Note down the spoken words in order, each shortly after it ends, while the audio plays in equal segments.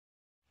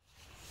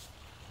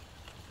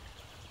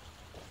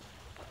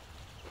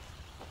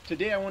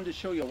Today I wanted to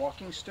show you a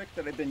walking stick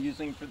that I've been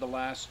using for the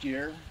last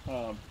year.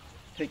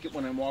 Take it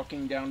when I'm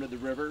walking down to the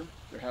river.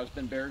 There has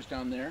been bears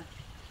down there.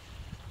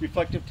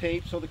 Reflective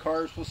tape so the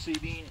car is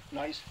receiving.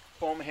 Nice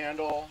foam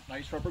handle,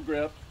 nice rubber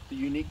grip. The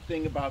unique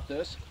thing about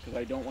this, because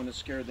I don't want to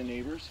scare the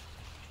neighbors,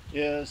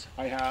 is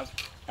I have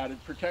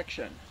added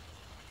protection.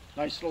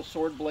 Nice little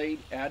sword blade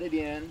added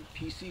in.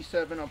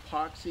 PC7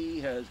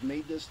 epoxy has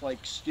made this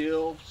like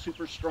steel,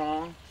 super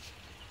strong.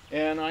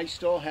 And I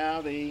still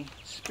have a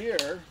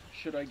spear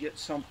should I get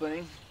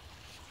something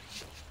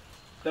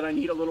that I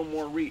need a little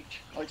more reach.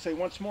 Like I say,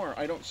 once more,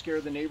 I don't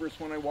scare the neighbors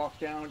when I walk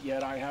down,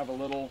 yet I have a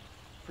little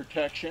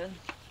protection.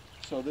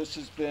 So this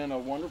has been a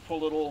wonderful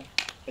little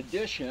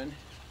addition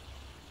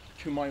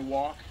to my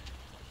walk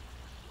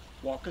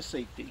of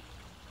safety.